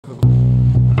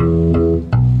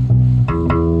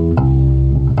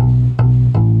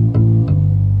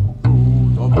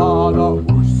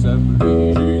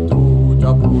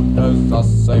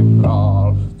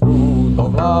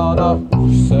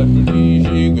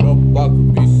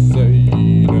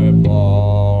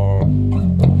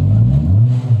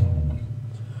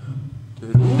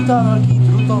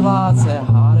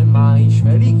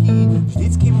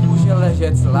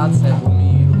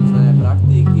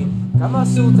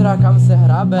kámasútra, kam se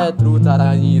hrabe, trůta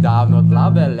raní dávno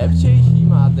dlabe, lepčejší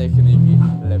má techniky,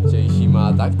 lepčejší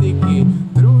má taktiky,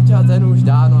 trůťa ten už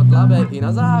dávno dlabe i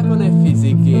na zákony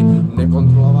fyziky,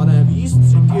 nekontrolované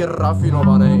výstřiky,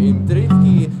 rafinované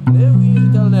intriky,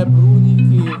 neuvěřitelné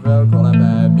průniky,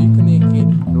 velkolepé pikniky,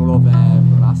 nulové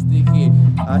plastiky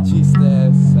a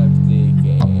čisté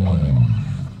septiky.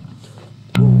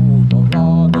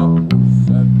 Trůtovláda už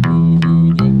se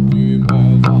blíží, děti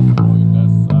mé, zasvojte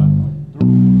se.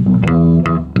 Trůtovláda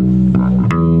už se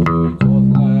blíží, co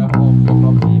zlého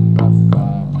všechno přinese.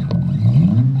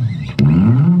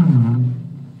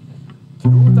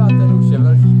 Trůta ten už je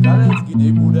velký kanec,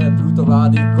 kdy bude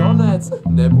trutovlády konec.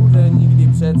 Nebude nikdy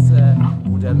přece,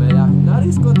 budeme jak na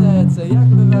diskotéce, jak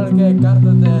ve velké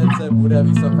kartotéce. Bude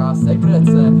vysoká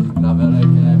sekrece na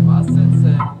veliké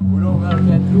pasece, budou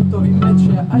velké trutový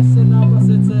meče, až se na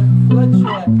pasece vleče.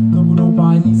 To budou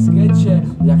páni skeče,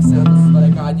 jak se to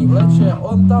svlékání vleče,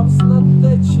 on tam snad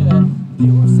teče.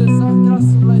 Kdy už se sakra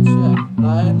svleče,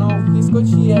 najednou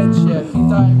vyskočí ječe,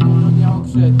 chytaj mu do něho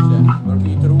křeče.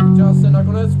 Velký trůťa se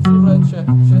nakonec přivleče,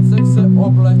 všetsek se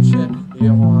obleče,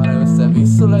 jeho harém se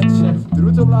vysleče,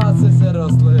 trutovládce se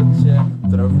rozleče,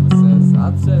 trochu se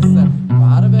zatřese,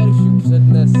 pár veršů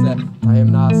přednese,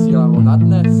 tajemná síla ho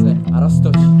nadnese a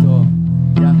roztočí to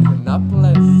jak na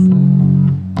plese.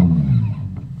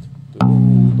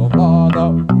 Trůtovláda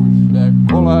už jde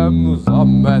kolem,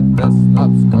 zamete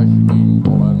snad s každým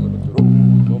kolem.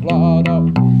 Trůtovláda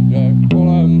už jde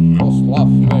kolem,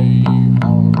 oslavme jí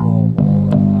alkoholem.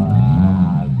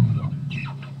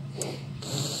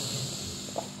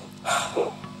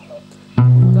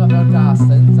 Trůta velká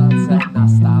senzace,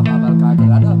 nastává velká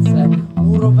gradace,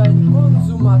 úroveň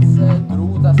konzumace,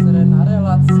 trůta se jde na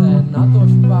relace,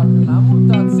 natož pak na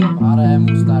mutace, v harému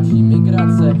starší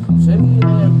migrace,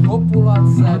 přemíraje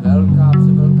populace, velká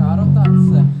převelká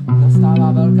rotace,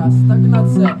 nastává velká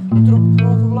stagnace,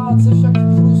 trutovládce však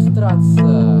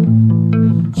frustrace.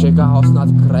 Čeká ho snad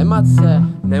kremace,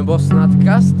 nebo snad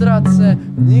kastrace,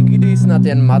 nikdy snad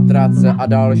jen matrace a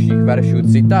dalších veršů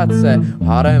citace.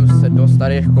 Harém se do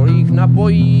starých kolích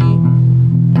napojí,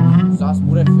 zas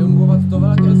bude fungovat to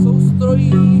velké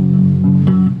soustrojí.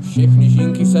 Všechny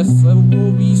žinky se svou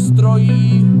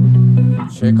výstrojí,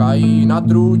 čekají na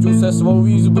trůťu se svou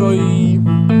výzbrojí.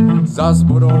 Zas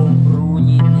budou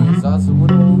průniky, zas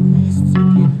budou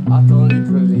výstřiky a tolik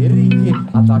liriky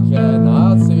a také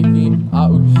nácviky a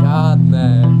už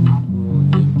žádné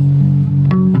úniky.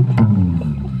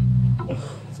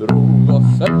 Trůta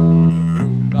sem,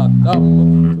 trůta tam,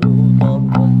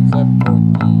 trůtovládce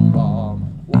podívám.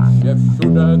 Už je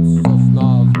všude, co z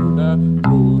nás bude,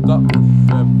 trůta už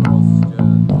je prostě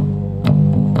to.